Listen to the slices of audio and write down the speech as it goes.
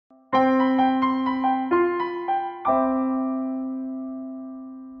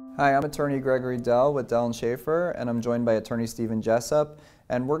Hi, I'm attorney Gregory Dell with Dell & Schaefer, and I'm joined by attorney Stephen Jessup.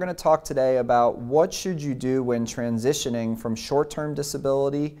 And we're going to talk today about what should you do when transitioning from short-term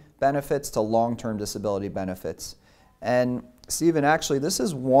disability benefits to long-term disability benefits. And Stephen, actually, this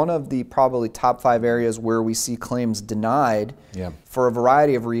is one of the probably top 5 areas where we see claims denied for a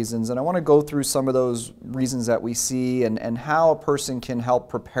variety of reasons. And I want to go through some of those reasons that we see and how a person can help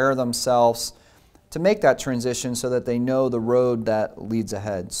prepare themselves to make that transition so that they know the road that leads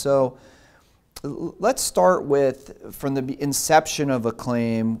ahead. So let's start with, from the inception of a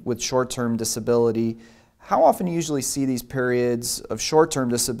claim with short-term disability, how often do you usually see these periods of short-term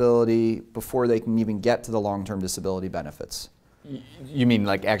disability before they can even get to the long-term disability benefits? You mean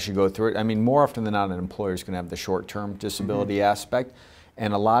like actually go through it? I mean, more often than not, an employer is going to have the short-term disability aspect.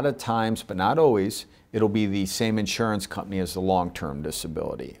 And a lot of times, but not always, it'll be the same insurance company as the long-term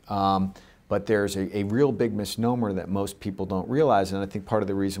disability. But there's a real big misnomer that most people don't realize, and I think part of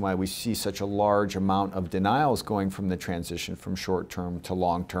the reason why we see such a large amount of denials going from the transition from short-term to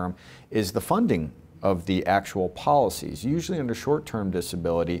long-term is the funding of the actual policies. Usually under short-term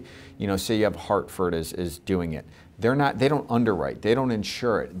disability, you know, say you have Hartford is doing it. They don't underwrite, they don't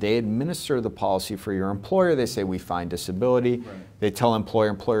insure it. They administer the policy for your employer. They say we find disability. Right. They tell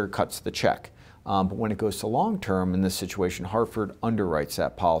employer cuts the check. But when it goes to long-term, in this situation, Hartford underwrites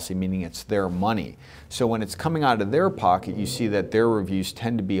that policy, meaning it's their money. So when it's coming out of their pocket, you see that their reviews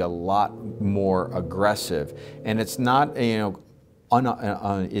tend to be a lot more aggressive. And it's not, you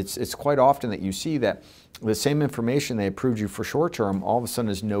know, it's quite often that you see that the same information they approved you for short-term all of a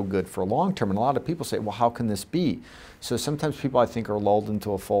sudden is no good for long-term. And a lot of people say, well, how can this be? So sometimes people, I think, are lulled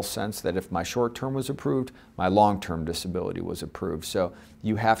into a false sense that if my short-term was approved, my long-term disability was approved. So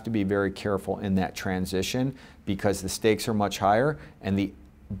you have to be very careful in that transition because the stakes are much higher and the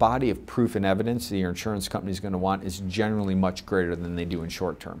body of proof and evidence that your insurance company is going to want is generally much greater than they do in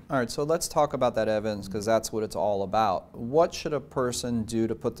short-term. All right, so let's talk about that evidence because that's what it's all about. What should a person do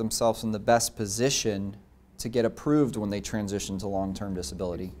to put themselves in the best position to get approved when they transition to long-term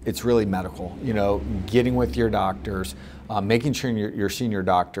disability? It's really medical. You know, getting with your doctors, making sure you're seeing your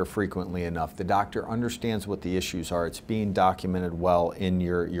doctor frequently enough. The doctor understands what the issues are. It's being documented well in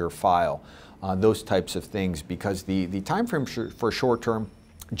your file. Those types of things, because the time frame for short-term,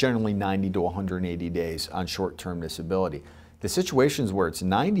 generally 90 to 180 days on short-term disability. The situations where it's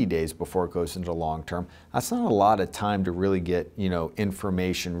 90 days before it goes into long-term, that's not a lot of time to really get, you know,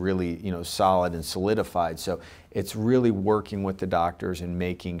 information really, you know, solid and solidified. So it's really working with the doctors and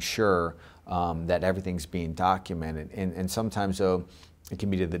making sure that everything's being documented. And sometimes, though, it can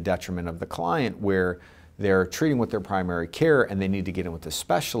be to the detriment of the client where they're treating with their primary care and they need to get in with a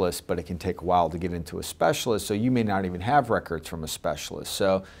specialist, but it can take a while to get into a specialist, so you may not even have records from a specialist.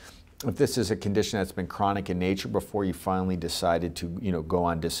 So if this is a condition that's been chronic in nature before you finally decided to, you know, go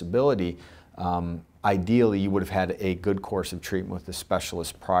on disability, ideally you would have had a good course of treatment with a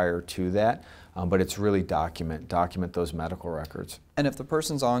specialist prior to that, but it's really document those medical records. And if the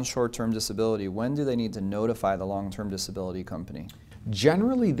person's on short-term disability, when do they need to notify the long-term disability company?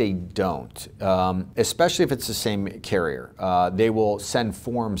 Generally they don't, especially if it's the same carrier. They will send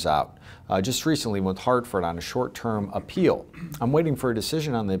forms out. Just recently with Hartford on a short-term appeal, I'm waiting for a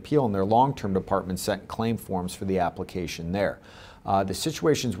decision on the appeal and their long-term department sent claim forms for the application there. The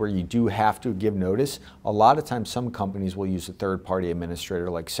situations where you do have to give notice, a lot of times some companies will use a third-party administrator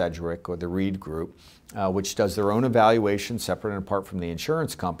like Sedgwick or the Reed Group, which does their own evaluation separate and apart from the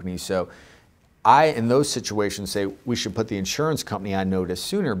insurance company. So I, in those situations, say we should put the insurance company on notice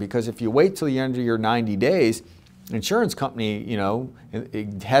sooner, because if you wait till the end of your 90 days, the insurance company, you know,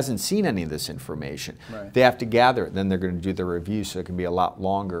 it hasn't seen any of this information. Right. They have to gather it, then they're going to do the review, so it can be a lot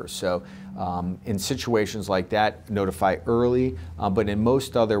longer. So in situations like that, notify early, but in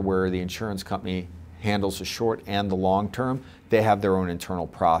most other where the insurance company handles the short and the long term, they have their own internal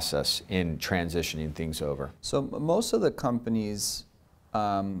process in transitioning things over. So most of the companies,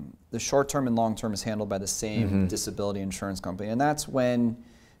 the short-term and long-term is handled by the same disability insurance company, and that's when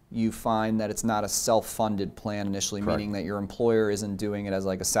you find that it's not a self-funded plan initially, Correct. Meaning that your employer isn't doing it as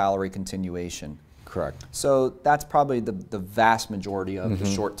like a salary continuation. Correct. So that's probably the vast majority of the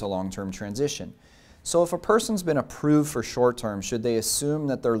short to long-term transition. So if a person's been approved for short-term, should they assume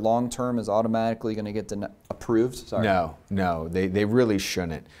that their long-term is automatically going to get approved? Sorry. No, they really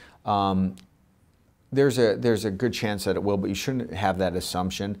shouldn't. There's a good chance that it will, but you shouldn't have that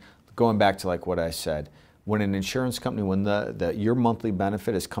assumption. Going back to like what I said, when an insurance company, when your monthly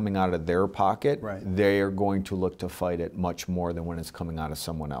benefit is coming out of their pocket, right, they are going to look to fight it much more than when it's coming out of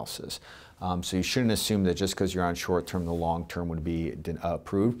someone else's. So you shouldn't assume that just because you're on short term, the long term would be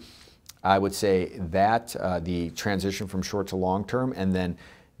approved. I would say that the transition from short to long term, and then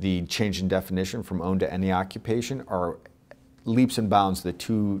the change in definition from own to any occupation are leaps and bounds the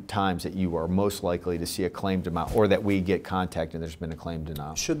 2 times that you are most likely to see a claim denial, or that we get contacted and there's been a claim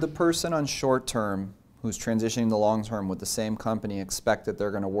denial. Should the person on short term who's transitioning to long term with the same company expect that they're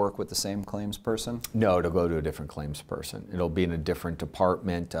going to work with the same claims person? No, it'll go to a different claims person. It'll be in a different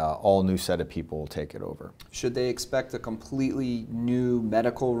department. All new set of people will take it over. Should they expect a completely new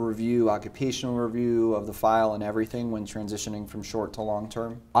medical review, occupational review of the file and everything when transitioning from short to long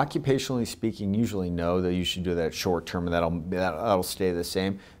term? Occupationally speaking, usually no, that you should do that short term and that'll stay the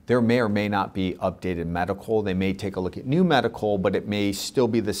same. There may or may not be updated medical. They may take a look at new medical, but it may still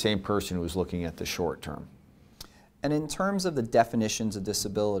be the same person who was looking at the short term. And in terms of the definitions of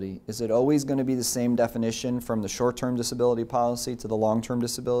disability, is it always going to be the same definition from the short-term disability policy to the long-term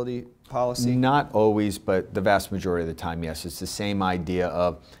disability policy? Not always, but the vast majority of the time, yes. It's the same idea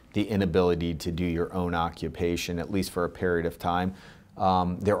of the inability to do your own occupation, at least for a period of time.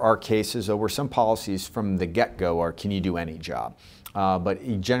 There are cases, though, where some policies from the get-go are, can you do any job?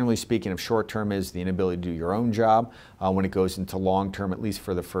 But generally speaking, if short-term is the inability to do your own job, when it goes into long-term, at least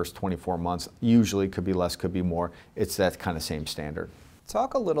for the first 24 months, usually could be less, could be more, it's that kind of same standard.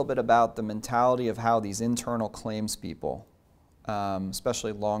 Talk a little bit about the mentality of how these internal claims people,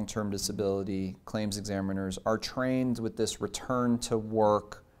 especially long-term disability claims examiners, are trained with this return to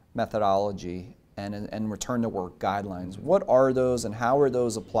work methodology and return to work guidelines. What are those and how are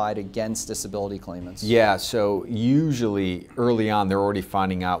those applied against disability claimants? Yeah, so usually early on they're already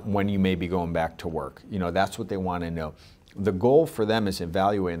finding out when you may be going back to work. You know, that's what they want to know. The goal for them is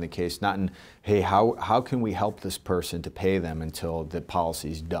evaluating the case, not in, hey, how can we help this person to pay them until the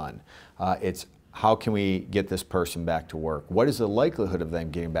policy's done? It's how can we get this person back to work? What is the likelihood of them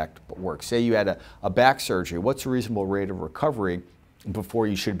getting back to work? Say you had a back surgery, what's a reasonable rate of recovery before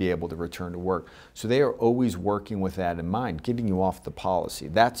you should be able to return to work? So they are always working with that in mind, getting you off the policy.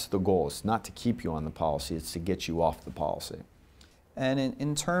 That's the goal. It's not to keep you on the policy, it's to get you off the policy. And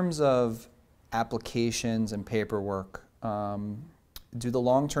in terms of applications and paperwork, do the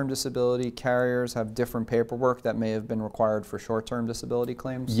long-term disability carriers have different paperwork that may have been required for short-term disability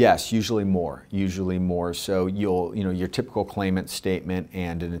claims? Yes, usually more. So your typical claimant statement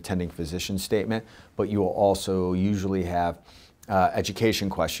and an attending physician statement, but you will also usually have education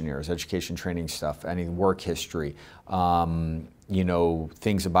questionnaires, education training stuff, any work history,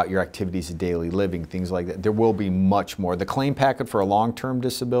 things about your activities of daily living, things like that. There will be much more. The claim packet for a long-term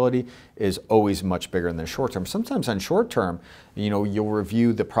disability is always much bigger than the short-term. Sometimes on short-term, you'll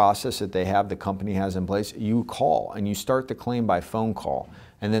review the process that they have, the company has in place. You call and you start the claim by phone call,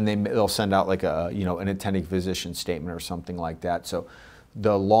 and then they'll send out like an attending physician statement or something like that. So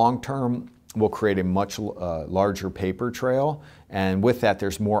the long-term will create a much larger paper trail, and with that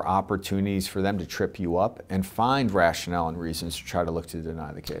there's more opportunities for them to trip you up and find rationale and reasons to try to look to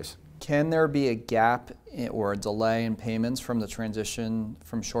deny the case. Can there be a gap or a delay in payments from the transition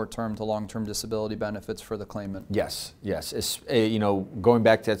from short-term to long-term disability benefits for the claimant? Yes, yes. It's, going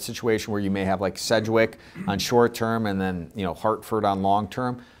back to that situation where you may have like Sedgwick on short-term and then Hartford on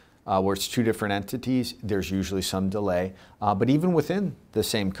long-term, where it's 2 different entities, there's usually some delay. But even within the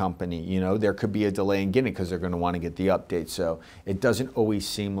same company, there could be a delay in getting it because they're going to want to get the update. So it doesn't always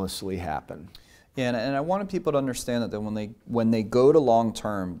seamlessly happen. Yeah, and I wanted people to understand that when they go to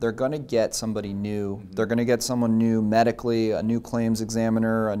long-term, they're going to get somebody new. They're going to get someone new medically, a new claims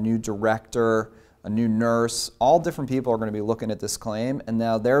examiner, a new director, a new nurse. All different people are going to be looking at this claim, and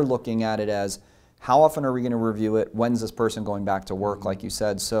now they're looking at it as, how often are we going to review it? When's this person going back to work, like you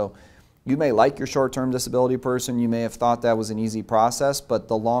said? So you may like your short-term disability person. You may have thought that was an easy process, but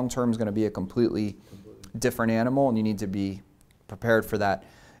the long-term is going to be a completely different animal, and you need to be prepared for that.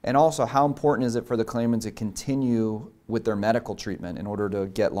 And also, how important is it for the claimant to continue with their medical treatment in order to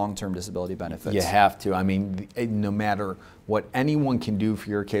get long-term disability benefits? You have to. I mean, no matter what anyone can do for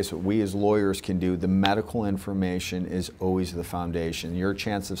your case, what we as lawyers can do, the medical information is always the foundation. Your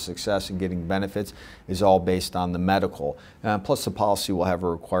chance of success in getting benefits is all based on the medical. Plus, the policy will have a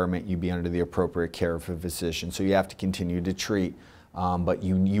requirement you be under the appropriate care of a physician, so you have to continue to treat. But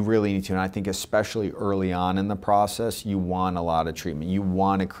you really need to, and I think especially early on in the process, you want a lot of treatment. You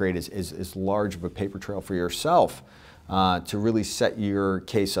want to create as large of a paper trail for yourself to really set your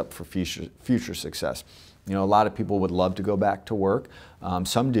case up for future success. A lot of people would love to go back to work.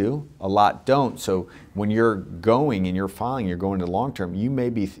 Some do, a lot don't. So when you're going and you're filing, you're going to long term,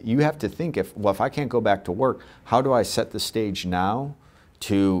 you have to think, if I can't go back to work, how do I set the stage now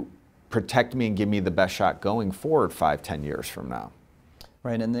to protect me and give me the best shot going forward 5–10 years from now?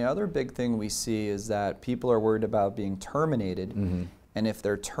 Right, and the other big thing we see is that people are worried about being terminated, and if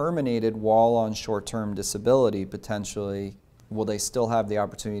they're terminated while on short-term disability, potentially will they still have the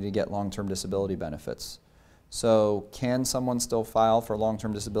opportunity to get long-term disability benefits? So can someone still file for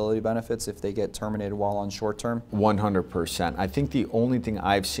long-term disability benefits if they get terminated while on short-term? 100%. I think the only thing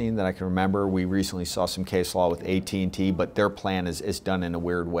I've seen that I can remember, we recently saw some case law with AT&T, but their plan is done in a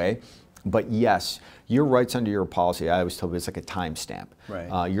weird way. But yes, your rights under your policy, I always tell people, it's like a timestamp.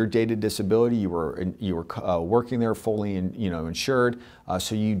 Right. Your dated disability, you were working there fully insured,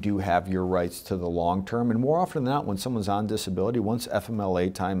 so you do have your rights to the long term. And more often than not, when someone's on disability, once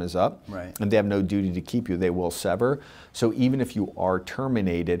FMLA time is up, right, and they have no duty to keep you, they will sever. So even if you are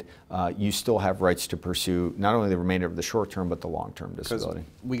terminated, you still have rights to pursue not only the remainder of the short term, but the long term disability.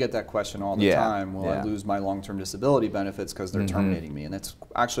 We get that question all the time. Will I lose my long-term disability benefits because they're terminating me? And that's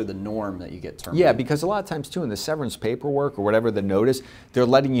actually the norm that you get terminated. Yeah, because a lot of times too in the severance paperwork or whatever the notice, they're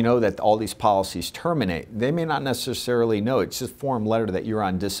letting you know that all these policies terminate. They may not necessarily know. It's just a form letter that you're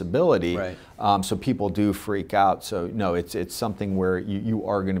on disability. Right. So people do freak out. So no, it's something where you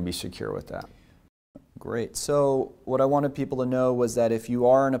are going to be secure with that. Great. So what I wanted people to know was that if you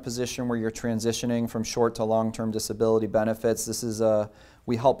are in a position where you're transitioning from short to long-term disability benefits,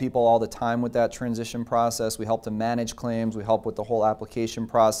 we help people all the time with that transition process. We help to manage claims. We help with the whole application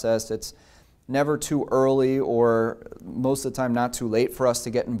process. It's never too early, or most of the time not too late, for us to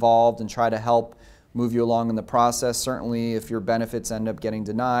get involved and try to help move you along in the process. Certainly if your benefits end up getting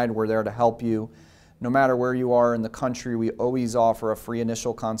denied, we're there to help you. No matter where you are in the country, we always offer a free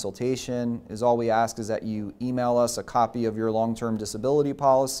initial consultation. All we ask is that you email us a copy of your long-term disability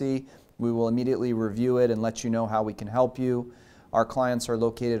policy. We will immediately review it and let you know how we can help you. Our clients are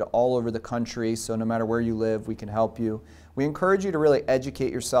located all over the country, so no matter where you live, we can help you. We encourage you to really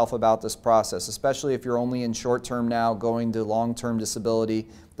educate yourself about this process, especially if you're only in short-term now going to long-term disability.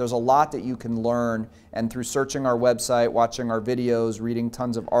 There's a lot that you can learn, and through searching our website, watching our videos, reading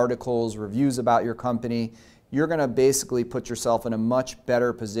tons of articles, reviews about your company, you're going to basically put yourself in a much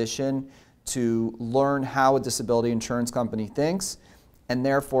better position to learn how a disability insurance company thinks and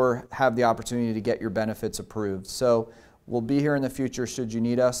therefore have the opportunity to get your benefits approved. So we'll be here in the future should you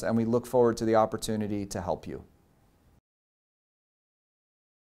need us, and we look forward to the opportunity to help you.